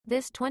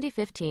This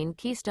 2015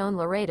 Keystone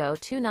Laredo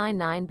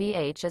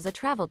 299BH is a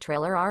travel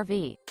trailer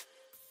RV.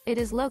 It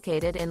is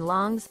located in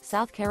Longs,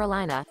 South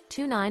Carolina,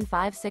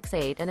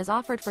 29568 and is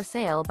offered for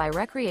sale by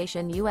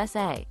Recreation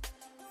USA.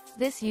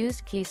 This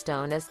used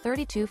Keystone is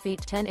 32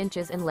 feet 10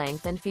 inches in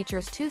length and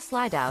features 2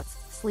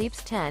 slideouts,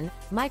 sleeps 10,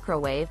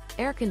 microwave,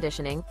 air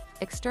conditioning,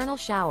 external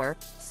shower,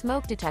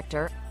 smoke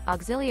detector,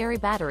 auxiliary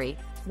battery,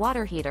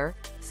 water heater,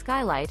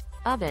 skylight,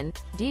 oven,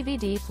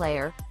 DVD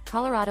player,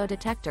 Colorado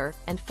Detector,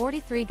 and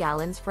 43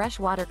 gallons fresh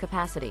water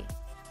capacity.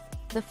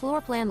 The floor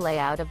plan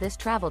layout of this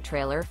travel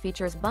trailer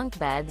features bunk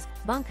beds,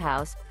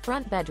 bunkhouse,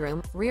 front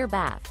bedroom, rear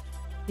bath.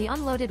 The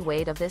unloaded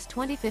weight of this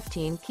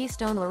 2015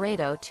 Keystone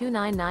Laredo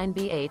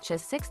 299BH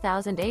is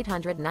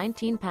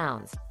 6,819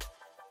 pounds.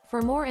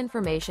 For more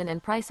information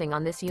and pricing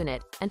on this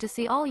unit, and to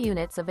see all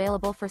units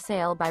available for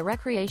sale by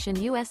Recreation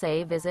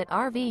USA, visit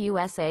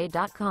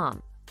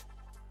RVUSA.com.